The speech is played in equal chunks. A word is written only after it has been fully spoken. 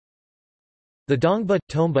The Dongba,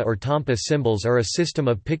 Tomba or Tompa symbols are a system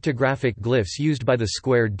of pictographic glyphs used by the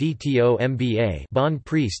square Dtomba Bon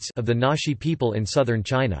priests of the Naxi people in southern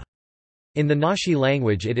China. In the Naxi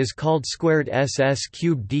language it is called squared SS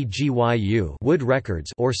cubed DGYU wood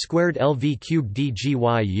records or squared LV cubed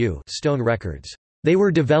DGYU stone records. They were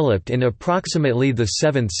developed in approximately the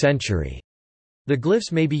 7th century. The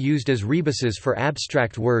glyphs may be used as rebuses for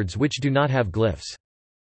abstract words which do not have glyphs.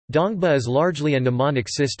 Dongba is largely a mnemonic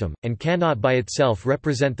system, and cannot by itself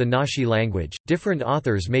represent the Naxi language. Different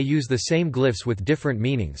authors may use the same glyphs with different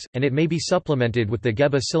meanings, and it may be supplemented with the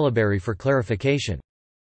Geba syllabary for clarification.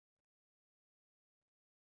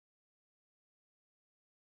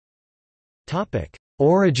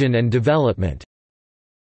 Origin and development.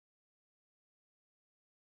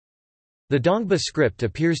 The Dongba script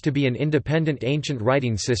appears to be an independent ancient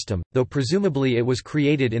writing system, though presumably it was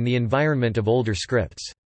created in the environment of older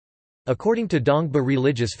scripts. According to Dongba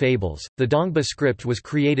religious fables, the Dongba script was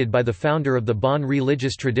created by the founder of the Bon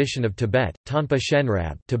religious tradition of Tibet, Tonpa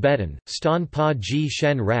Shenrab Tibetan, Ston Pa Ji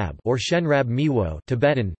Shen Rab or Shenrab Miwo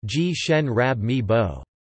Tibetan, Ji Shen Rab Mi Bo.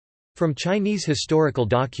 From Chinese historical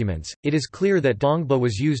documents, it is clear that Dongba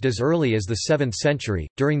was used as early as the 7th century,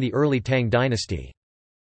 during the early Tang dynasty.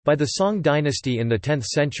 By the Song dynasty in the 10th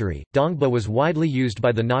century, Dongba was widely used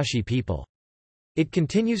by the Naxi people. It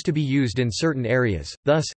continues to be used in certain areas,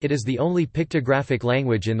 thus, it is the only pictographic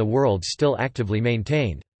language in the world still actively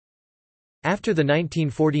maintained. After the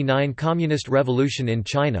 1949 Communist Revolution in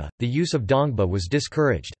China, the use of Dongba was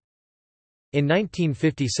discouraged. In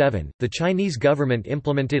 1957, the Chinese government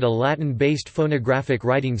implemented a Latin-based phonographic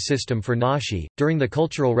writing system for Naxi. During the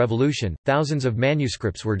Cultural Revolution, thousands of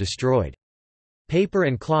manuscripts were destroyed. Paper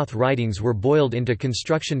and cloth writings were boiled into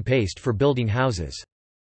construction paste for building houses.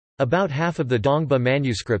 About half of the Dongba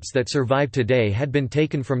manuscripts that survive today had been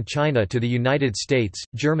taken from China to the United States,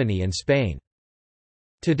 Germany and Spain.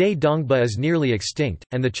 Today Dongba is nearly extinct,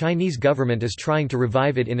 and the Chinese government is trying to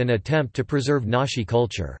revive it in an attempt to preserve Naxi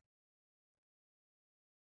culture.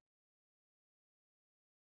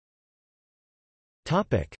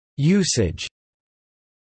 Usage.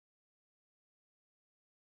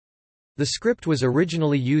 The script was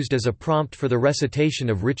originally used as a prompt for the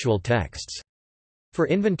recitation of ritual texts. For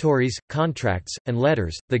inventories, contracts, and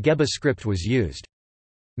letters, the Geba script was used.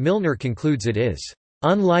 Milner concludes it is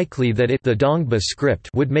unlikely that the Dongba script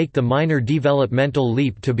would make the minor developmental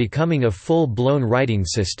leap to becoming a full-blown writing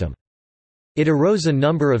system. It arose a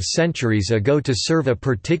number of centuries ago to serve a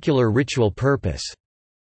particular ritual purpose.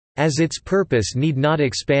 As its purpose need not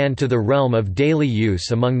expand to the realm of daily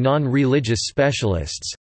use among non-religious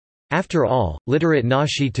specialists. After all, literate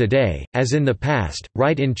Naxi today, as in the past,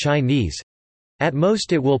 write in Chinese. At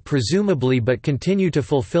most it will presumably but continue to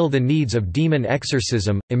fulfill the needs of demon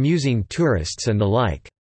exorcism, amusing tourists and the like.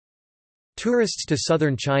 Tourists to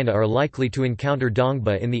southern China are likely to encounter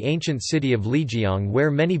Dongba in the ancient city of Lijiang, where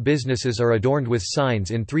many businesses are adorned with signs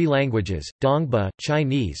in 3 languages, Dongba,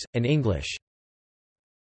 Chinese, and English.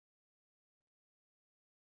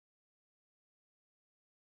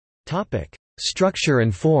 Structure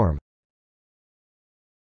and form.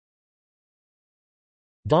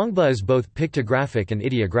 Dongba is both pictographic and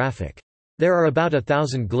ideographic. There are about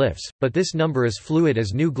 1,000 glyphs, but this number is fluid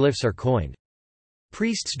as new glyphs are coined.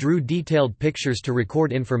 Priests drew detailed pictures to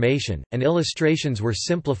record information, and illustrations were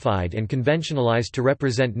simplified and conventionalized to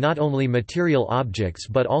represent not only material objects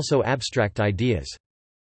but also abstract ideas.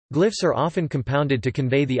 Glyphs are often compounded to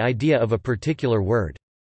convey the idea of a particular word.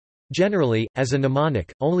 Generally, as a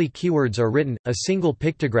mnemonic, only keywords are written. A single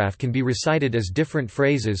pictograph can be recited as different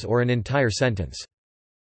phrases or an entire sentence.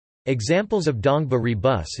 Examples of Dongba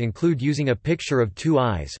rebus include using a picture of 2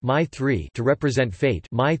 eyes to represent fate,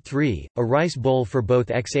 a rice bowl for both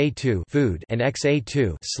xa2 food and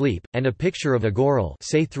xa2 sleep, and a picture of a goral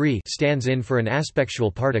stands in for an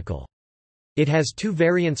aspectual particle. It has 2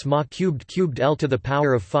 variants ma cubed L to the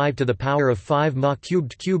power of 5 to the power of 5 ma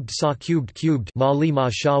cubed sa cubed ma li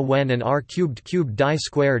ma sha wen and r cubed di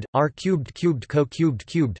squared r cubed co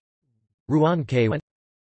cubed ruan k wen.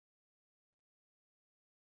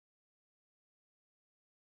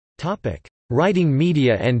 Writing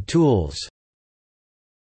media and tools.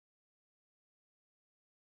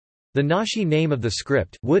 The Naxi name of the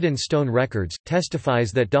script, Wood and Stone Records,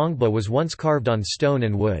 testifies that Dongba was once carved on stone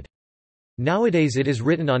and wood. Nowadays it is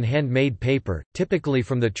written on hand-made paper, typically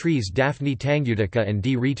from the trees Daphne tangutica and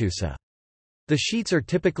D. retusa. The sheets are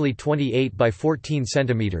typically 28 by 14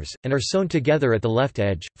 cm, and are sewn together at the left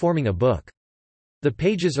edge, forming a book. The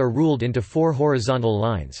pages are ruled into 4 horizontal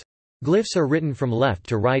lines. Glyphs are written from left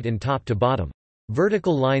to right and top to bottom.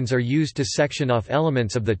 Vertical lines are used to section off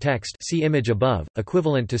elements of the text, see image above,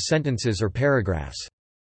 equivalent to sentences or paragraphs.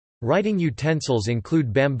 Writing utensils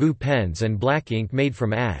include bamboo pens and black ink made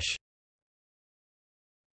from ash.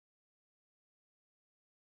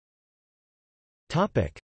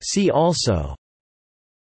 See also: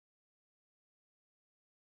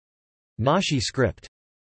 Nashi script.